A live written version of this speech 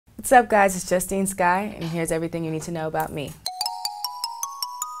What's up, guys? It's Justine Skye, and here's everything you need to know about me.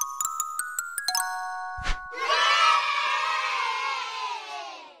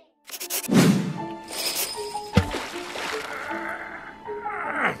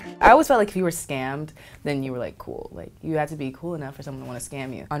 I always felt like if you were scammed, then you were like cool. Like you had to be cool enough for someone to want to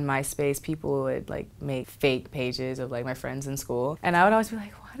scam you. On MySpace, people would like make fake pages of like my friends in school, and I would always be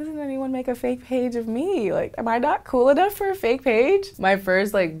like, why doesn't anyone make a fake page of me? Like, am I not cool enough for a fake page? My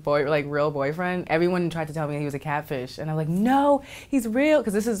first real boyfriend, everyone tried to tell me he was a catfish, and I'm like, no, he's real,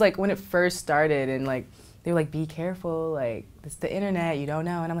 because this is like when it first started, and like they were like, be careful, like it's the internet, you don't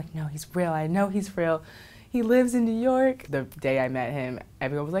know, and I'm like, no, he's real. I know he's real. He lives in New York. The day I met him,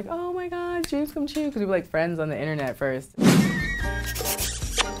 everyone was like, oh my God, dreams come true, because we were like friends on the internet first.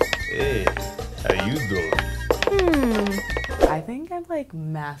 Hey, how you doing? I think I've like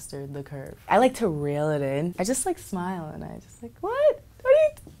mastered the curve. I like to reel it in. I just like smile and I just like, what? What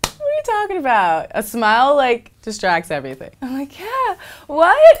are you talking about? A smile like distracts everything. I'm like, yeah,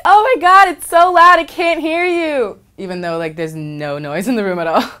 what? Oh my God, it's so loud, I can't hear you. Even though like there's no noise in the room at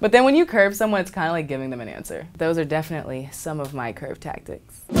all. But then when you curve someone, it's kind of like giving them an answer. Those are definitely some of my curve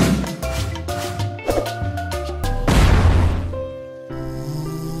tactics.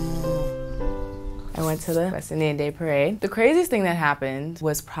 I went to the West Indian Day Parade. The craziest thing that happened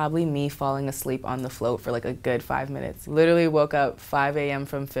was probably me falling asleep on the float for like a good 5 minutes. Literally woke up 5 a.m.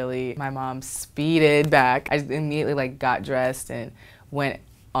 from Philly. My mom speeded back. I immediately like got dressed and went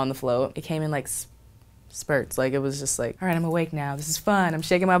on the float. It came in like spurts. Like it was just like, all right, I'm awake now. This is fun. I'm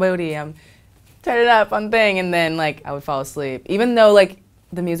shaking my booty. I'm turning up on thing. And then like I would fall asleep. Even though like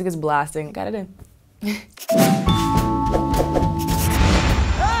the music is blasting, got it in.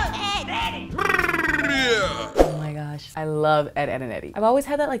 Oh my gosh, I love Ed, Ed, and Eddie. I've always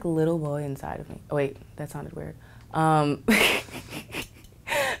had that like little boy inside of me. Oh wait, that sounded weird. I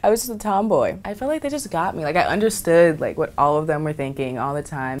was just a tomboy. I felt like they just got me. Like I understood like what all of them were thinking all the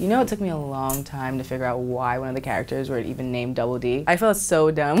time. You know, it took me a long time to figure out why one of the characters were even named Double D. I felt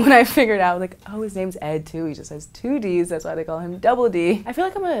so dumb when I figured out like, oh, his name's Ed too. He just has 2 Ds. That's why they call him Double D. I feel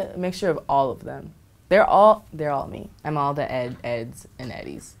like I'm a mixture of all of them. They're all me. I'm all the Eds and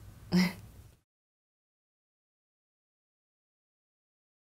Eddies.